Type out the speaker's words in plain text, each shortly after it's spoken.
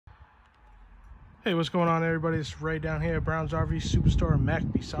Hey, what's going on, everybody? It's Ray down here at Brown's RV Superstore in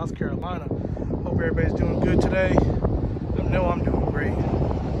McAfee, South Carolina. Hope everybody's doing good today. I know I'm doing great.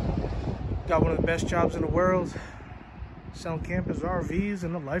 Got one of the best jobs in the world, selling campers, RVs,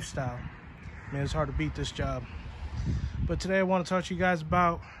 and the lifestyle. Man, it's hard to beat this job. But today I want to talk to you guys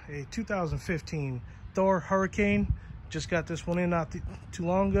about a 2015 Thor Hurricane. Just got this one in not too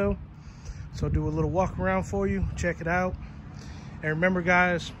long ago. So I'll do a little walk around for you, check it out. And remember,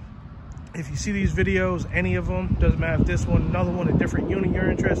 guys, if you see these videos, any of them, doesn't matter if this one, another one, a different unit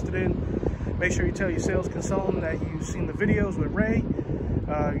you're interested in, make sure you tell your sales consultant that you've seen the videos with Ray.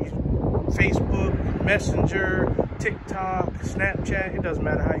 Facebook, Messenger, TikTok, Snapchat, it doesn't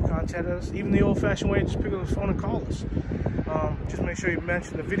matter how you contact us. Even the old-fashioned way, just pick up the phone and call us. Just make sure you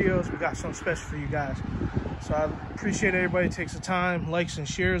mention the videos. We got something special for you guys. So I appreciate everybody who takes the time, likes and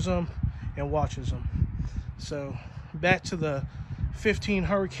shares them, and watches them. So back to the 15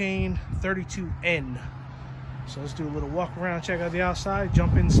 Hurricane 32N. So let's do a little walk around, check out the outside,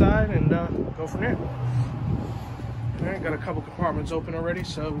 jump inside, and go from there. All right, got a couple compartments open already.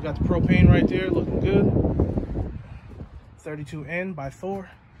 So we got the propane right there, looking good. 32N by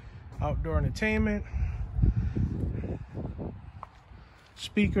Thor. Outdoor entertainment.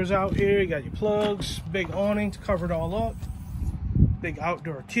 Speakers out here. You got your plugs. Big awning to cover it all up. Big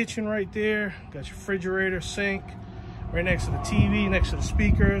outdoor kitchen right there. Got your refrigerator, sink. Right next to the TV, next to the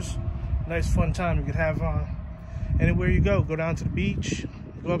speakers. Nice fun time you could have anywhere you go. Go down to the beach,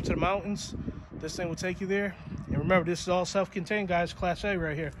 go up to the mountains. This thing will take you there. And remember, this is all self-contained, guys. Class A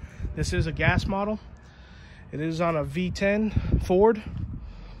right here. This is a gas model. It is on a V10 Ford.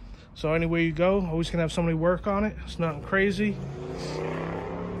 So anywhere you go, always can have somebody work on it. It's nothing crazy.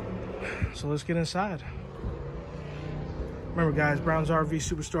 So let's get inside. Remember, guys,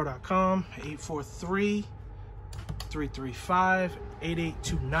 brownsrvsuperstore.com,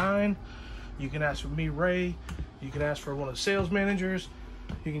 843-335-8829. You can ask for me, Ray. You can ask for one of the sales managers.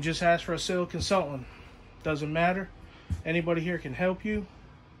 You can just ask for a sales consultant. Doesn't matter. Anybody here can help you.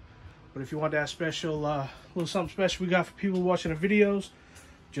 But if you want that special, little something special we got for people watching the videos,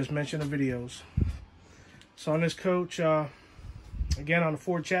 just mention the videos. So on this coach, again, on the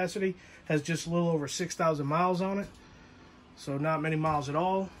Ford chassis, has just a little over 6,000 miles on it. So not many miles at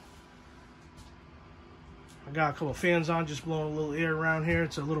all. I got a couple of fans on, just blowing a little air around here.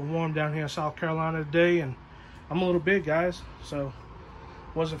 It's a little warm down here in South Carolina today, and I'm a little big, guys, so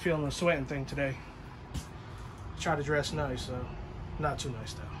wasn't feeling the sweating thing today. Try to dress nice, so not too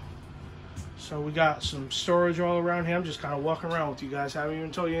nice though. So we got some storage all around here. I'm just kind of walking around with you guys. I haven't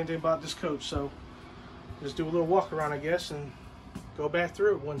even told you anything about this coach, so just do a little walk around, I guess, and go back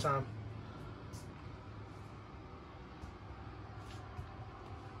through it one time.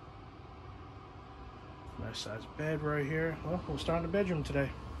 Nice size bed right here. Well, we'll start in the bedroom today.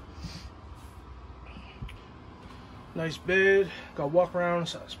 Nice bed. Got walk around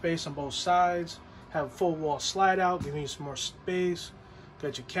space on both sides. Have a full wall slide out, giving you some more space.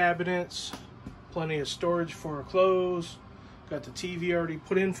 Got your cabinets. Plenty of storage for clothes. Got the TV already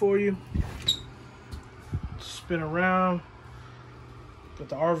put in for you. Spin around. Got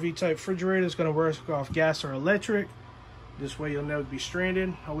the RV type refrigerator. It's gonna work off gas or electric. This way you'll never be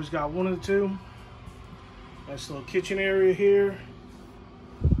stranded. Always got one of the two. Nice little kitchen area here.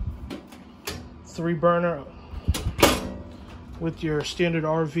 3-burner with your standard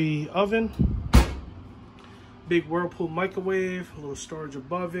RV oven. Big Whirlpool microwave, a little storage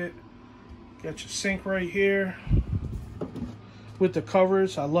above it. Got your sink right here with the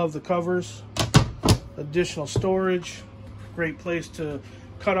covers. I love the covers. Additional storage. Great place to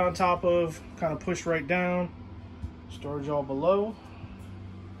cut on top of, kind of push right down. Storage all below.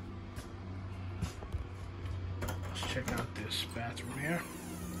 Check out this bathroom here.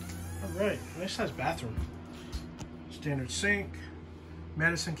 All right, nice size bathroom. Standard sink,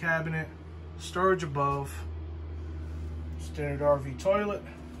 medicine cabinet, storage above, standard RV toilet,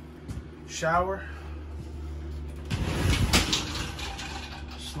 shower.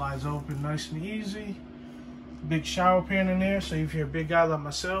 Slides open nice and easy. Big shower pan in there, so if you're a big guy like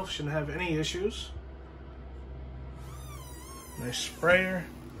myself, shouldn't have any issues. Nice sprayer.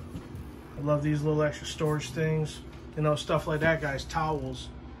 I love these little extra storage things. You know, stuff like that, guys, towels.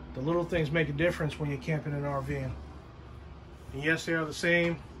 The little things make a difference when you're camping in an RV. And yes, they are the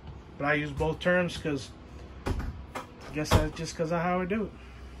same, but I use both terms because I guess that's just because of how I do it.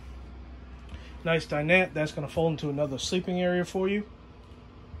 Nice dinette. That's going to fold into another sleeping area for you.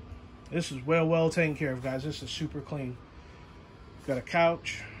 This is well taken care of, guys. This is super clean. Got a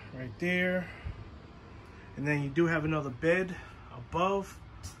couch right there. And then you do have another bed above.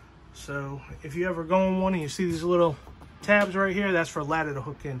 So if you ever go on one and you see these little tabs right here, that's for ladder to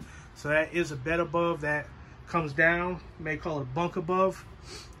hook in. So that is a bed above that comes down. You may call it a bunk above.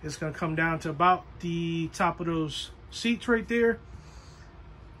 It's going to come down to about the top of those seats right there.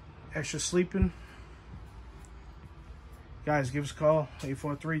 Extra sleeping. Guys, give us a call,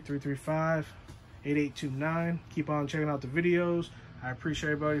 843-335-8829. Keep on checking out the videos. I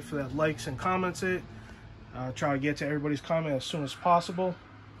appreciate everybody for that likes and comments it. Try to get to everybody's comment as soon as possible.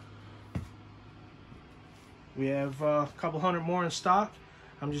 We have a couple hundred more in stock.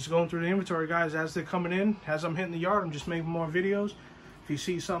 I'm just going through the inventory, guys, as they're coming in. As I'm hitting the yard, I'm just making more videos. If you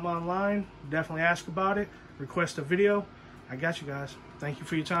see something online, definitely ask about it. Request a video. I got you guys. Thank you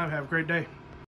for your time. Have a great day.